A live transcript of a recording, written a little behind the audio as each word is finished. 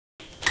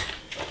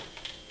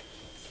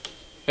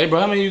Hey, bro,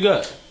 how many you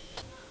got?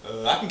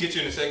 I can get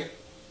you in a second.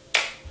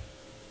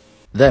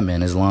 That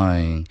man is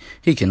lying.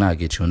 He cannot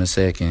get you in a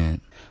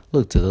second.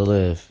 Look to the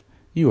left.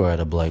 You are at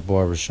a black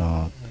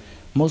barbershop.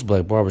 Most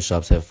black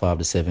barbershops have 5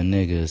 to 7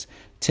 niggas,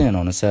 10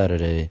 on a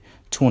Saturday,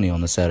 20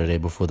 on the Saturday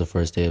before the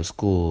first day of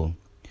school.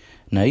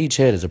 Now each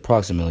head is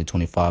approximately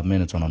 25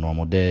 minutes on a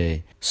normal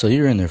day, so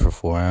you're in there for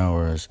 4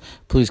 hours.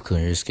 Please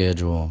clear your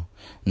schedule.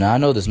 Now I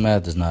know this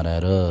math does not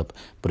add up,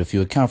 but if you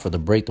account for the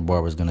break the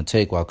barber is going to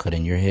take while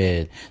cutting your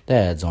head,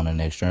 that adds on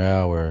an extra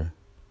hour.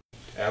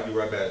 I'll be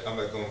right back. I'm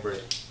back on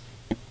break.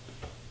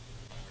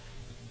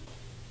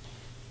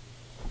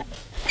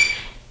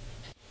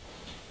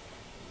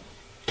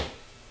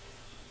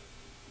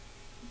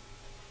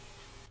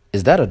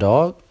 Is that a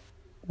dog?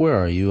 Where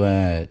are you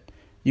at?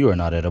 You are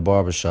not at a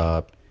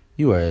barbershop.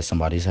 You are at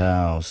somebody's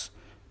house.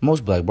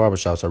 Most black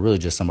barbershops are really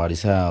just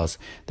somebody's house.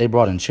 They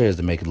brought in chairs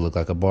to make it look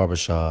like a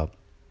barbershop.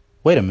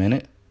 Wait a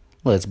minute.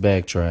 Let's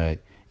backtrack.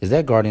 Is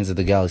that Guardians of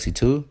the Galaxy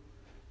 2?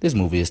 This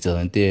movie is still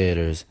in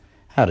theaters.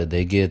 How did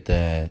they get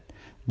that?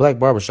 Black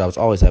barbershops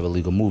always have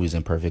illegal movies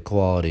in perfect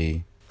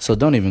quality. So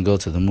don't even go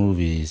to the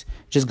movies.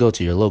 Just go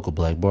to your local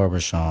black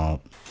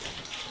barbershop.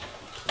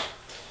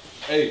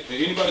 Hey,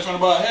 anybody trying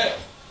to buy a hat?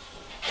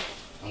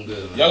 I'm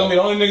good, man. Y'all gonna be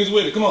the only niggas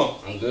with it. Come on.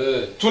 I'm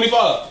good.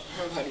 25.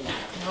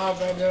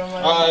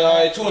 All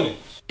right, 20.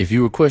 If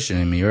you were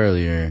questioning me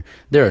earlier,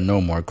 there are no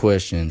more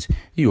questions.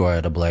 You are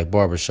at a black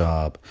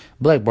barbershop.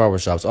 Black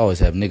barbershops always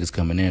have niggas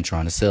coming in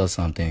trying to sell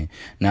something.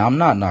 Now, I'm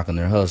not knocking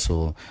their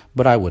hustle,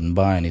 but I wouldn't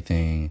buy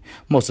anything.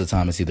 Most of the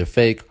time, it's either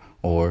fake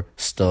or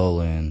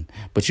stolen.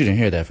 But you didn't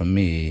hear that from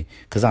me,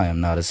 because I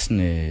am not a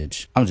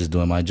snitch. I'm just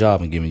doing my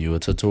job and giving you a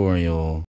tutorial.